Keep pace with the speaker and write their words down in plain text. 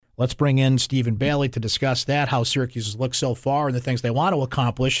Let's bring in Stephen Bailey to discuss that, how Syracuse has looked so far and the things they want to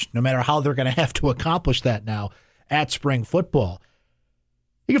accomplish, no matter how they're going to have to accomplish that now at spring football.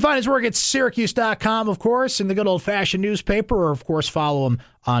 You can find his work at Syracuse.com, of course, in the good old-fashioned newspaper, or, of course, follow him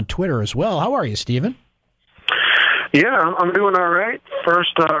on Twitter as well. How are you, Stephen? Yeah, I'm doing all right.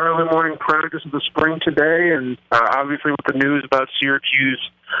 First early morning practice of the spring today, and obviously with the news about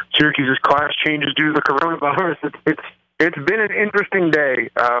Syracuse's class changes due to the coronavirus, it's been an interesting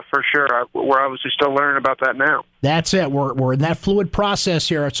day for sure. We're obviously still learning about that now. That's it. We're in that fluid process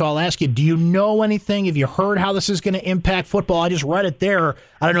here. So I'll ask you, do you know anything? Have you heard how this is going to impact football? I just read it there.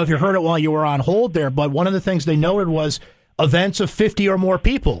 I don't know if you heard it while you were on hold there, but one of the things they noted was events of 50 or more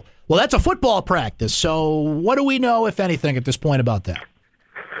people. Well, that's a football practice. So what do we know, if anything, at this point about that?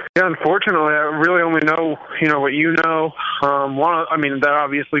 Yeah, unfortunately, I really only know, what you know. That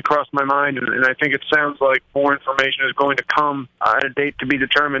obviously crossed my mind, and I think it sounds like more information is going to come at a date to be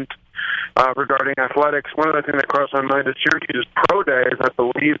determined regarding athletics. One other thing that crossed my mind is Syracuse's pro day is, I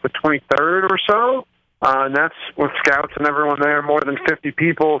believe, the 23rd or so, and that's with scouts and everyone there, more than 50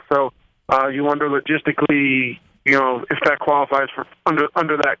 people. So you wonder logistically, if that qualifies for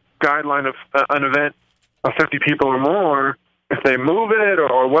under that guideline of an event of 50 people or more, if they move it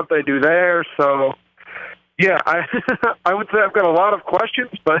or what they do there. So, yeah, I would say I've got a lot of questions,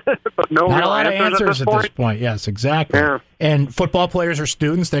 but no Not real a lot of answers at this point. Yes, exactly. Yeah. And football players are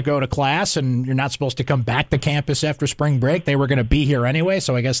students that go to class, and you're not supposed to come back to campus after spring break. They were going to be here anyway,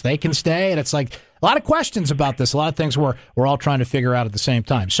 so I guess they can stay. And it's like a lot of questions about this, a lot of things we're all trying to figure out at the same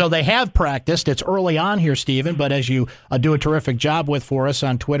time. So they have practiced. It's early on here, Stephen, but as you do a terrific job with for us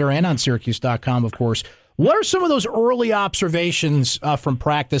on Twitter and on Syracuse.com, of course, what are some of those early observations from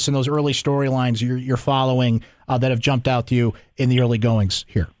practice and those early storylines you're following that have jumped out to you in the early goings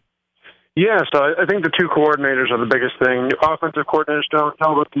here? Yeah, so I think the two coordinators are the biggest thing. Offensive coordinator Stone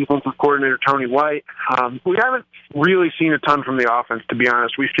Talbot, defensive coordinator Tony White. We haven't really seen a ton from the offense, to be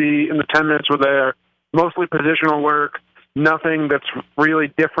honest. We see in the 10 minutes we're there, mostly positional work, nothing that's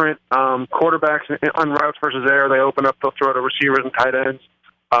really different. Quarterbacks on routes versus air, they open up, they'll throw to receivers and tight ends.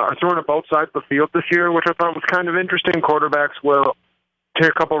 Are throwing to both sides of the field this year, which I thought was kind of interesting. Quarterbacks will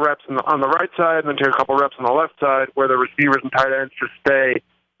take a couple reps on the right side and then take a couple reps on the left side, where the receivers and tight ends just stay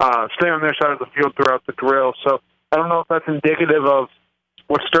on their side of the field throughout the drill. So I don't know if that's indicative of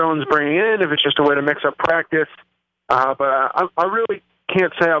what Sterling's bringing in, if it's just a way to mix up practice. But I really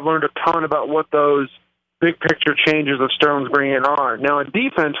can't say I've learned a ton about what those big picture changes that Sterling's bringing in are. Now, in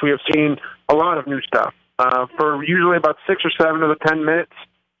defense, we have seen a lot of new stuff. For usually about 6 or 7 of the 10 minutes,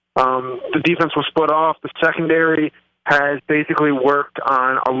 the defense was split off. The secondary has basically worked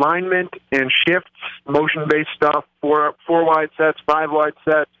on alignment and shifts, motion-based stuff, four wide sets, 5 wide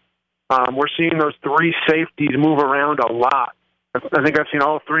sets. We're seeing those 3 safeties move around a lot. I think I've seen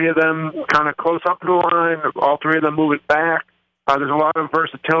all 3 of them kind of close up to the line, all 3 of them move it back. There's a lot of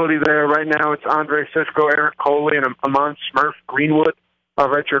versatility there. Right now it's Andre Sisco, Eric Coley, and Amon Smurf Greenwood, a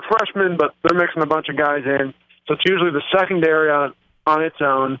redshirt freshman, but they're mixing a bunch of guys in. So it's usually the secondary on its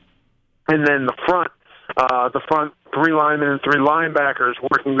own, and then the front 3 linemen and 3 linebackers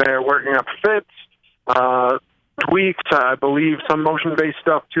working there, working up fits, tweaks, I believe some motion-based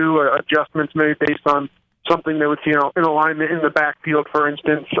stuff too, adjustments maybe based on something they would see in alignment in the backfield, for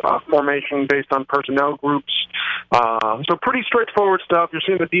instance, formation based on personnel groups. So pretty straightforward stuff. You're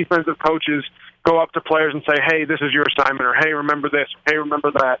seeing the defensive coaches go up to players and say, hey, this is your assignment, or hey, remember this, or hey,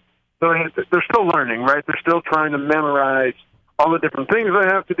 remember that. So they're still learning, right? They're still trying to memorize all the different things they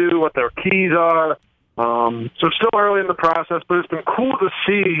have to do, what their keys are. So it's still early in the process, but it's been cool to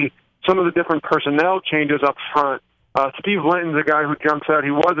see some of the different personnel changes up front. Steve Linton's a guy who jumps out. He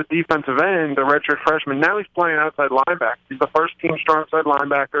was a defensive end, a redshirt freshman. Now he's playing outside linebacker. He's the first team strong side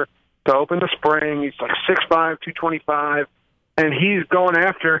linebacker to open the spring. He's like 6'5", 225, and he's going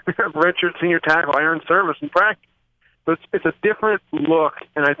after redshirt senior tackle Aaron Service in practice. So it's a different look,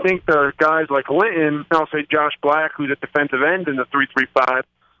 and I think there are guys like Linton, and I'll say Josh Black, who's a defensive end in the 3-3-5,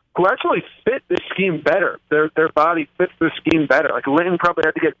 who actually fit this scheme better. Their body fits this scheme better. Like Linton probably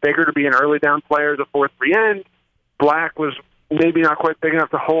had to get bigger to be an early down player as a 4-3 end. Black was maybe not quite big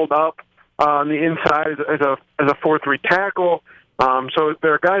enough to hold up on the inside as a 4-3 tackle. So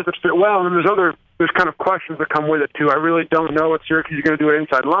there are guys that fit well, and then there's kind of questions that come with it too. I really don't know what Syracuse is going to do at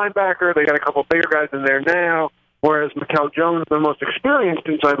inside linebacker. They got a couple bigger guys in there now, whereas Mikel Jones, the most experienced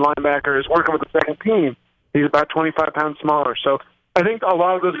inside linebacker, is working with the second team. He's about 25 pounds smaller. So I think a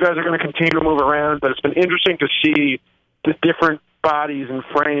lot of those guys are going to continue to move around, but it's been interesting to see the different bodies and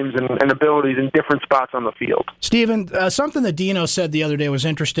frames and abilities in different spots on the field. Stephen, something that Dino said the other day was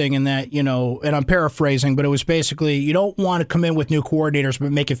interesting in that, and I'm paraphrasing, but it was basically you don't want to come in with new coordinators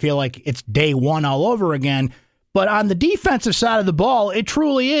but make it feel like it's day one all over again. But on the defensive side of the ball, it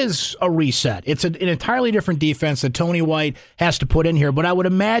truly is a reset. It's an entirely different defense that Tony White has to put in here. But I would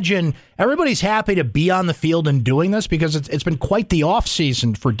imagine everybody's happy to be on the field and doing this because it's been quite the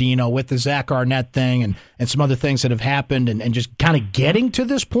offseason for Dino with the Zach Arnett thing and some other things that have happened and just kind of getting to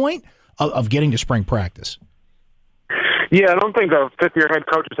this point of getting to spring practice. Yeah, I don't think a fifth-year head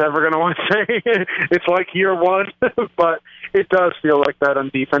coach is ever going to want to say it's like year one, but it does feel like that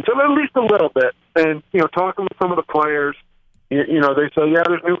on defense, at least a little bit. And, talking with some of the players, they say, yeah,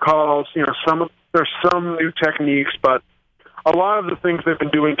 there's new calls, there's some new techniques, but a lot of the things they've been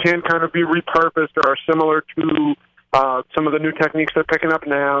doing can kind of be repurposed or are similar to some of the new techniques they're picking up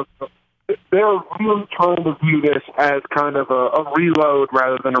now. They're really trying to view this as kind of a reload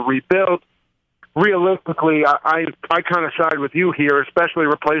rather than a rebuild. Realistically, I kind of side with you here, especially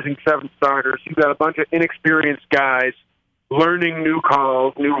replacing 7 starters. You've got a bunch of inexperienced guys learning new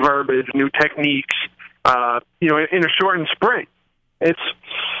calls, new verbiage, new techniques, in a shortened spring. It's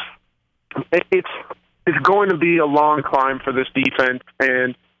going to be a long climb for this defense,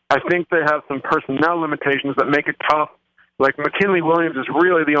 and I think they have some personnel limitations that make it tough. Like McKinley Williams is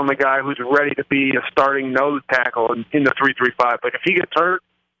really the only guy who's ready to be a starting nose tackle in the 3-3-5. Like if he gets hurt,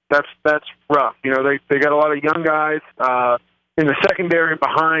 that's rough. They got a lot of young guys in the secondary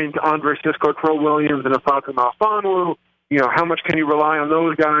behind Andre Cisco, Tro Williams, and Afatu Mafanu. How much can you rely on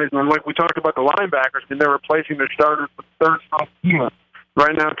those guys? And like we talked about the linebackers, they're replacing their starters with third-string team.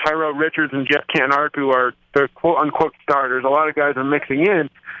 Right now, Tyrell Richards and Jeff Canartu are their quote-unquote starters. A lot of guys are mixing in,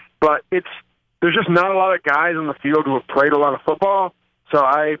 but there's just not a lot of guys on the field who have played a lot of football. So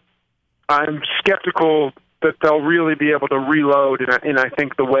I'm skeptical that they'll really be able to reload in I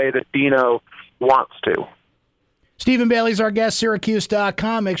think, the way that Dino wants to. Stephen Bailey's our guest,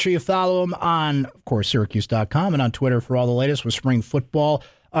 Syracuse.com. Make sure you follow him on, of course, Syracuse.com and on Twitter for all the latest with spring football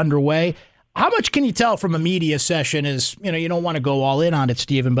underway. How much can you tell from a media session is, you don't want to go all in on it,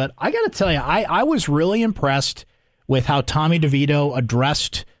 Stephen, but I got to tell you, I was really impressed with how Tommy DeVito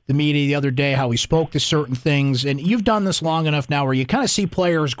addressed the media the other day, how he spoke to certain things. And you've done this long enough now where you kind of see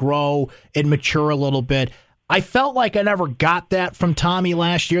players grow and mature a little bit. I felt like I never got that from Tommy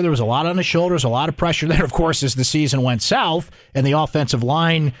last year. There was a lot on his shoulders, a lot of pressure there, of course, as the season went south and the offensive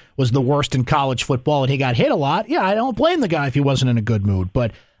line was the worst in college football and he got hit a lot. Yeah, I don't blame the guy if he wasn't in a good mood,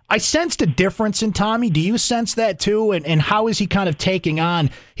 but I sensed a difference in Tommy. Do you sense that too? And how is he kind of taking on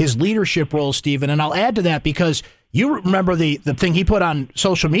his leadership role, Stephen? And I'll add to that because you remember the thing he put on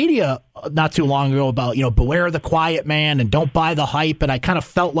social media not too long ago about, beware the quiet man and don't buy the hype. And I kind of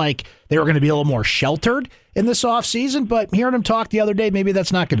felt like they were going to be a little more sheltered in this offseason. But hearing him talk the other day, maybe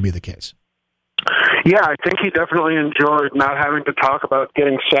that's not going to be the case. Yeah, I think he definitely enjoyed not having to talk about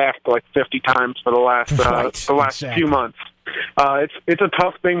getting sacked like 50 times for the last few months. It's a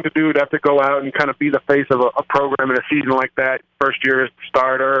tough thing to do to have to go out and kind of be the face of a program in a season like that. First year as the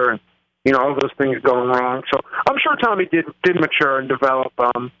starter and, all those things going wrong. So I'm sure Tommy did mature and develop.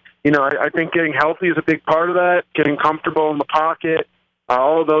 I think getting healthy is a big part of that, getting comfortable in the pocket,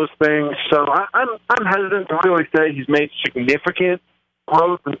 all of those things. So I'm hesitant to really say he's made significant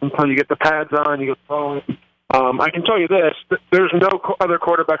growth until you get the pads on, you get throwing. I can tell you this, there's no other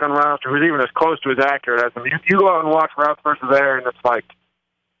quarterback on roster who's even as close to as accurate as him. You go out and watch routes versus air, and it's like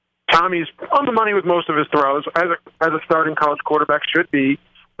Tommy's on the money with most of his throws, as a starting college quarterback should be.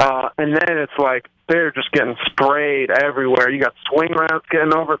 And then it's like they're just getting sprayed everywhere. You got swing routes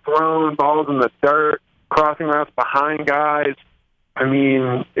getting overthrown, balls in the dirt, crossing routes behind guys. I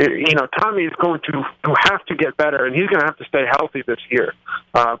mean, Tommy is going to have to get better, and he's going to have to stay healthy this year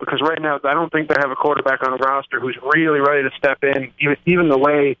because right now I don't think they have a quarterback on the roster who's really ready to step in, even the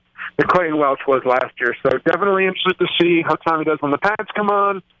way that Clayton Welch was last year. So definitely interested to see how Tommy does when the pads come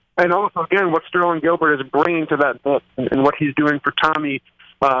on, and also, again, what Sterling Gilbert is bringing to that book and what he's doing for Tommy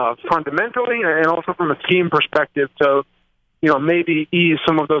fundamentally and also from a team perspective to, maybe ease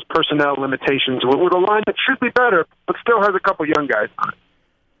some of those personnel limitations with a line that should be better, but still has a couple young guys on it.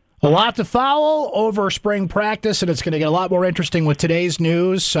 A lot to follow over spring practice, and it's going to get a lot more interesting with today's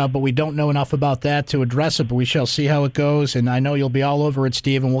news, but we don't know enough about that to address it, but we shall see how it goes, and I know you'll be all over it,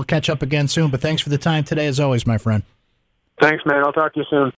 Steve, and we'll catch up again soon, but thanks for the time today as always, my friend. Thanks, man. I'll talk to you soon.